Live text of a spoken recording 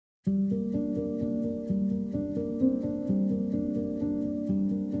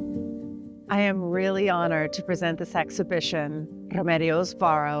I am really honored to present this exhibition, Remedios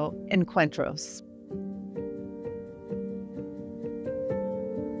Varo, Encuentros.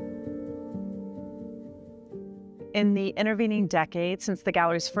 In the intervening decade, since the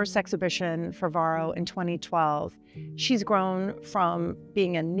gallery's first exhibition for Varo in 2012, she's grown from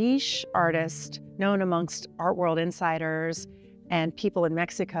being a niche artist known amongst art world insiders and people in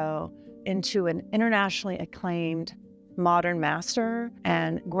Mexico into an internationally acclaimed modern master,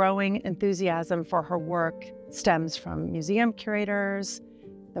 and growing enthusiasm for her work stems from museum curators,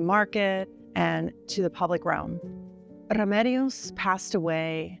 the market, and to the public realm. Remedios passed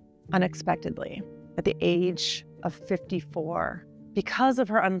away unexpectedly at the age of 54 because of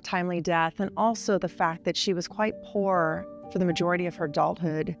her untimely death, and also the fact that she was quite poor for the majority of her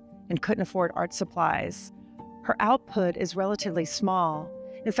adulthood and couldn't afford art supplies. Her output is relatively small.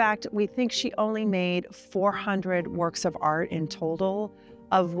 In fact, we think she only made 400 works of art in total,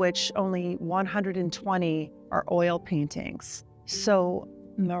 of which only 120 are oil paintings. So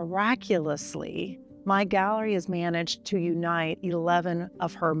miraculously, my gallery has managed to unite 11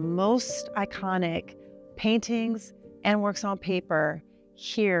 of her most iconic paintings and works on paper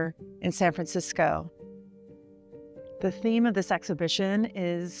here in San Francisco. The theme of this exhibition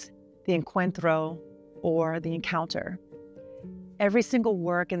is the encuentro, or the encounter. Every single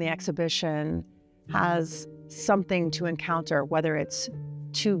work in the exhibition has something to encounter, whether it's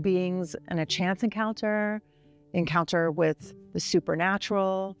two beings in a chance encounter with the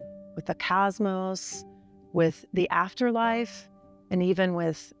supernatural, with the cosmos, with the afterlife, and even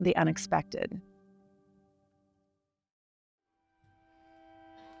with the unexpected.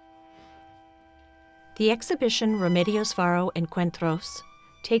 The exhibition Remedios Varo Encuentros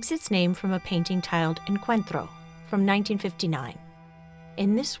takes its name from a painting titled Encuentro from 1959.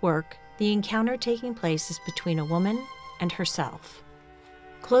 In this work, the encounter taking place is between a woman and herself.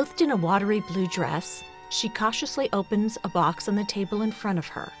 Clothed in a watery blue dress, she cautiously opens a box on the table in front of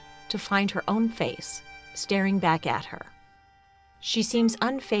her to find her own face staring back at her. She seems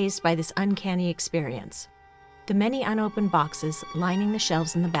unfazed by this uncanny experience. The many unopened boxes lining the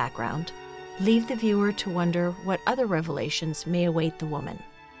shelves in the background leave the viewer to wonder what other revelations may await the woman.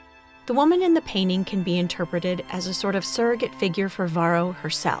 The woman in the painting can be interpreted as a sort of surrogate figure for Varo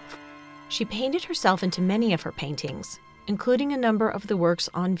herself. She painted herself into many of her paintings, including a number of the works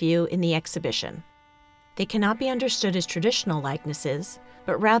on view in the exhibition. They cannot be understood as traditional likenesses,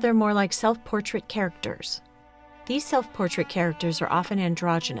 but rather more like self-portrait characters. These self-portrait characters are often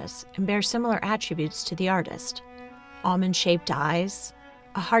androgynous and bear similar attributes to the artist: almond-shaped eyes,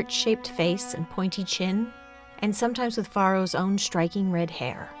 a heart-shaped face and pointy chin, and sometimes with Varo's own striking red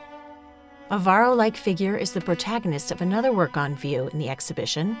hair. A Varo-like figure is the protagonist of another work on view in the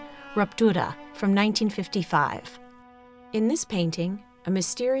exhibition, Ruptura, from 1955. In this painting, a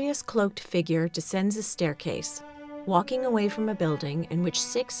mysterious cloaked figure descends a staircase, walking away from a building in which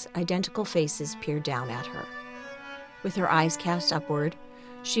 6 identical faces peer down at her. With her eyes cast upward,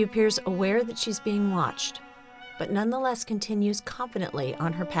 she appears aware that she's being watched, but nonetheless continues confidently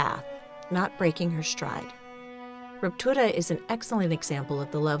on her path, not breaking her stride. Ruptura is an excellent example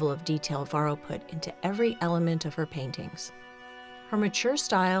of the level of detail Varo put into every element of her paintings. Her mature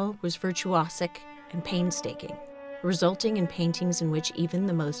style was virtuosic and painstaking, resulting in paintings in which even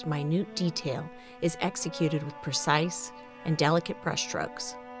the most minute detail is executed with precise and delicate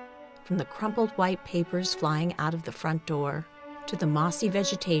brushstrokes. From the crumpled white papers flying out of the front door, to the mossy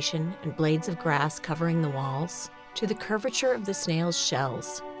vegetation and blades of grass covering the walls, to the curvature of the snail's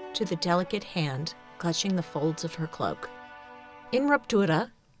shells, to the delicate hand clutching the folds of her cloak. In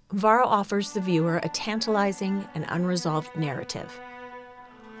Ruptura, Varo offers the viewer a tantalizing and unresolved narrative.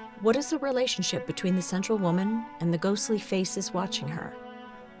 What is the relationship between the central woman and the ghostly faces watching her?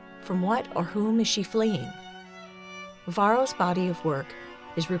 From what or whom is she fleeing? Varo's body of work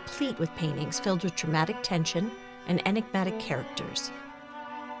is replete with paintings filled with dramatic tension and enigmatic characters.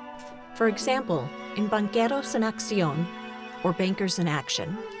 For example, in Banqueros en Acción, or Bankers in Action,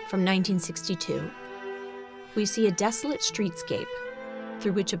 from 1962, we see a desolate streetscape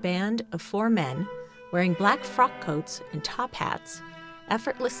through which a band of 4 men wearing black frock coats and top hats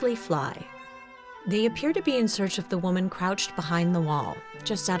effortlessly fly. They appear to be in search of the woman crouched behind the wall,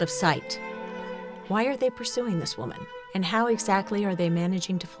 just out of sight. Why are they pursuing this woman, and how exactly are they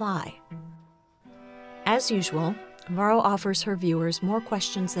managing to fly? As usual, Varo offers her viewers more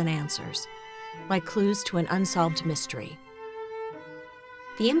questions than answers, like clues to an unsolved mystery.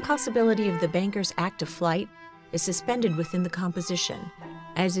 The impossibility of the banker's act of flight is suspended within the composition,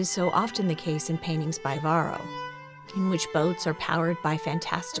 as is so often the case in paintings by Varo, in which boats are powered by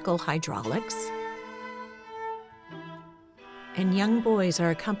fantastical hydraulics, and young boys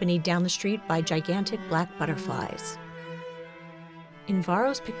are accompanied down the street by gigantic black butterflies. In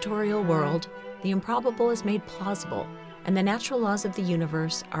Varo's pictorial world, the improbable is made plausible, and the natural laws of the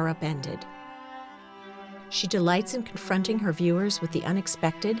universe are upended. She delights in confronting her viewers with the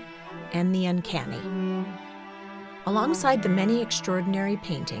unexpected and the uncanny. Alongside the many extraordinary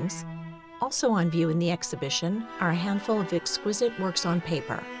paintings, also on view in the exhibition are a handful of exquisite works on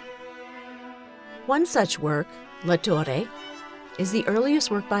paper. One such work, La Torre, is the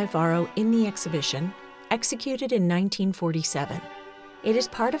earliest work by Varo in the exhibition, executed in 1947. It is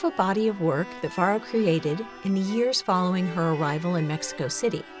part of a body of work that Varo created in the years following her arrival in Mexico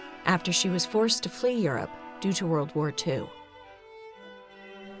City, after she was forced to flee Europe due to World War II.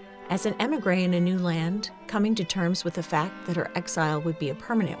 As an émigré in a new land, coming to terms with the fact that her exile would be a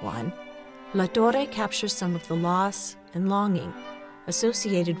permanent one, La Torre captures some of the loss and longing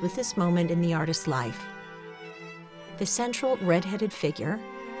associated with this moment in the artist's life. The central red-headed figure,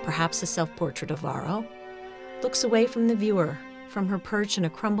 perhaps a self-portrait of Varo, looks away from the viewer, from her perch in a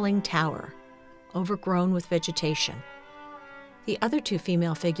crumbling tower, overgrown with vegetation. The other two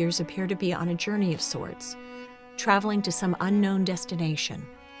female figures appear to be on a journey of sorts, traveling to some unknown destination.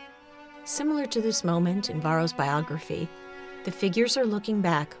 Similar to this moment in Varo's biography, the figures are looking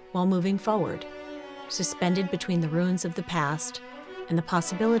back while moving forward, suspended between the ruins of the past and the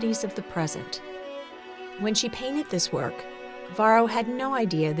possibilities of the present. When she painted this work, Varo had no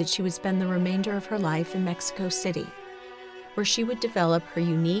idea that she would spend the remainder of her life in Mexico City, where she would develop her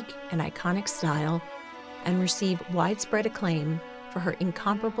unique and iconic style and receive widespread acclaim for her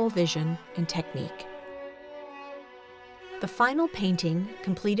incomparable vision and technique. The final painting,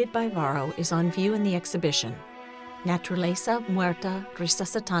 completed by Varo, is on view in the exhibition, Naturaleza Muerta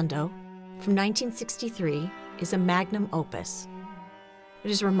Resucitando, from 1963, is a magnum opus. It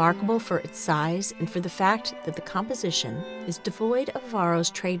is remarkable for its size and for the fact that the composition is devoid of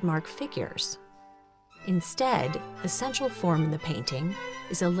Varo's trademark figures. Instead, the central form in the painting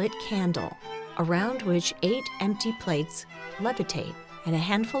is a lit candle, around which 8 empty plates levitate and a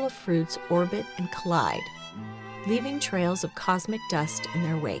handful of fruits orbit and collide, leaving trails of cosmic dust in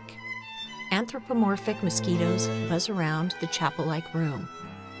their wake. Anthropomorphic mosquitoes buzz around the chapel-like room.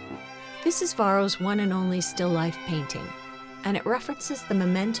 This is Varo's one and only still life painting, and it references the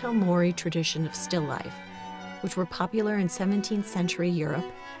memento mori tradition of still life, which were popular in 17th century Europe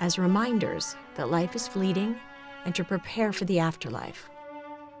as reminders that life is fleeting and to prepare for the afterlife.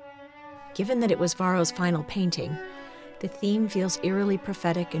 Given that it was Varo's final painting, the theme feels eerily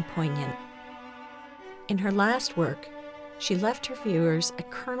prophetic and poignant. In her last work, she left her viewers a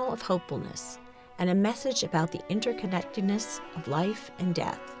kernel of hopefulness and a message about the interconnectedness of life and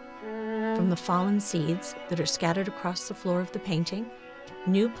death. From the fallen seeds that are scattered across the floor of the painting,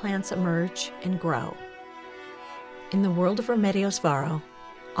 new plants emerge and grow. In the world of Remedios Varo,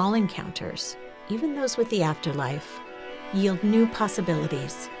 all encounters, even those with the afterlife, yield new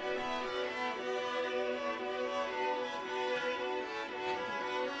possibilities.